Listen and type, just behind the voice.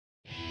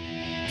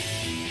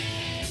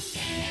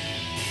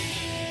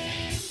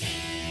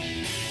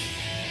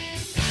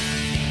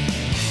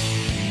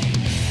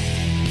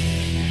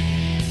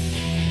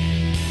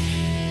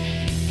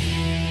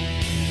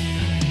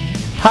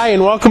Hi,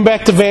 and welcome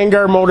back to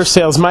Vanguard Motor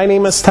Sales. My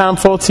name is Tom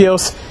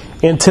Fotios,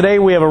 and today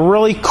we have a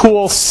really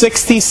cool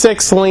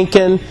 66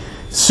 Lincoln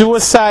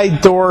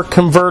suicide door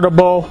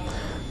convertible,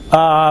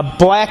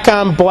 black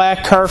on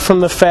black car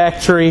from the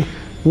factory.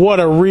 What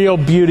a real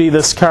beauty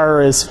this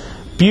car is.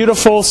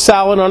 Beautiful,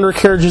 solid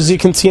undercarriage as you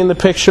can see in the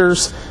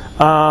pictures.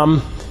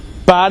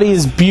 Body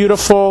is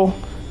beautiful,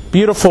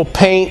 beautiful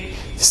paint,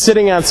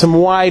 sitting on some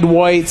wide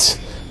whites.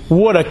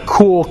 What a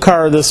cool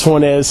car this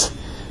one is.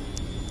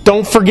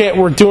 Don't forget,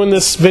 we're doing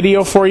this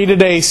video for you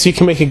today so you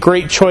can make a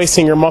great choice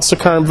in your muscle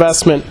car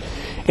investment.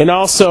 And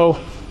also,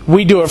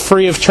 we do it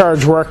free of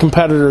charge where our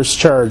competitors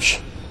charge.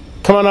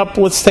 Come on up,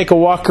 let's take a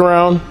walk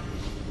around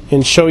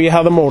and show you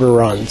how the motor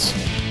runs.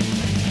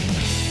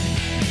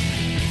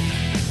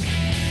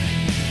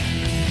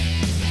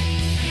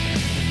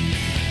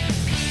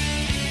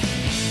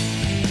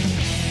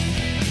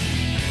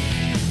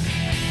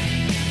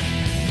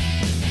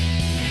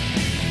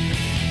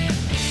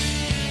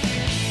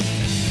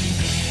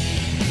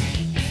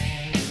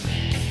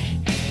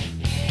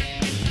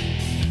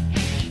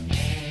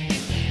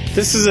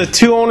 This is a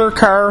two-owner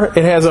car.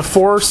 It has a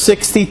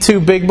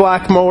 462 big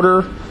block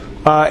motor,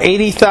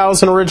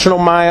 80,000 original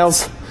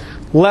miles,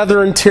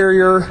 leather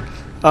interior.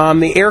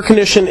 The air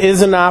condition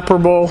is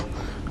inoperable.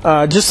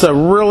 Just a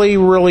really,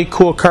 really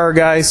cool car,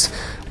 guys.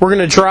 We're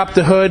going to drop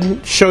the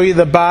hood, show you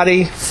the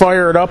body,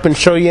 fire it up, and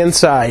show you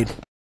inside.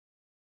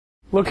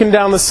 Looking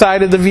down the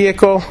side of the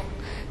vehicle,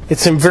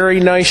 it's in very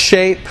nice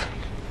shape.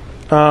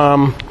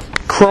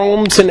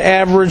 Chrome's in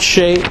average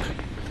shape.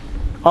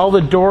 All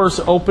the doors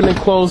open and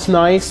close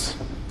nice.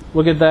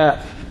 Look at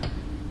that.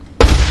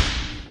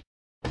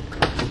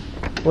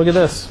 Look at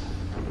this.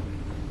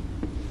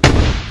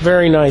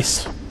 Very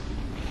nice.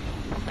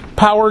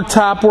 Power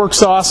top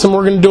works awesome.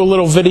 We're going to do a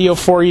little video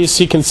for you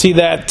so you can see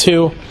that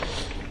too.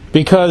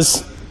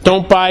 Because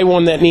don't buy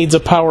one that needs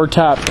a power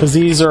top, because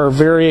these are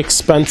very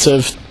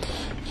expensive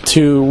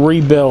to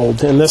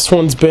rebuild. And this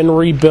one's been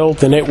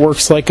rebuilt and it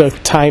works like a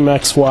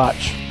Timex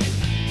watch.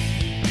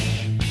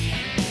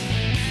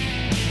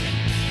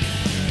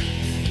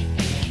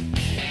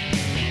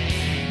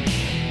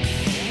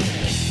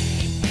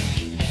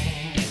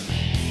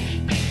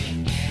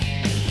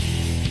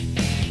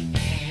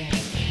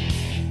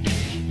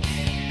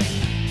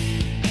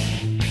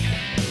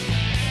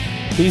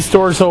 These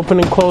doors open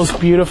and close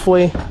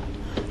beautifully.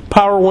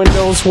 Power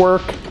windows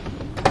work.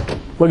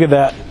 Look at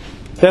that.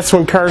 That's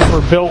when cars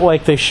were built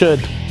like they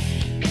should.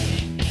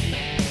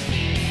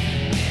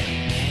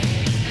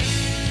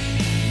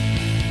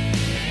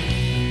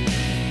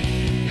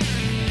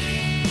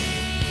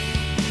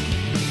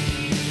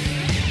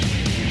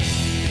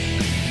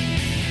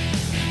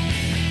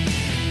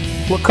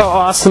 Look how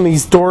awesome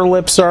these door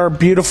lips are.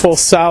 Beautiful,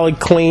 solid,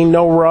 clean,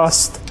 no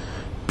rust.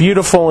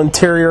 Beautiful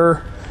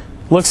interior.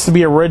 Looks to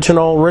be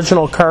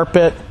original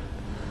carpet.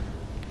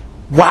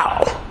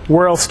 Wow,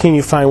 where else can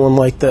you find one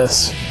like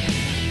this?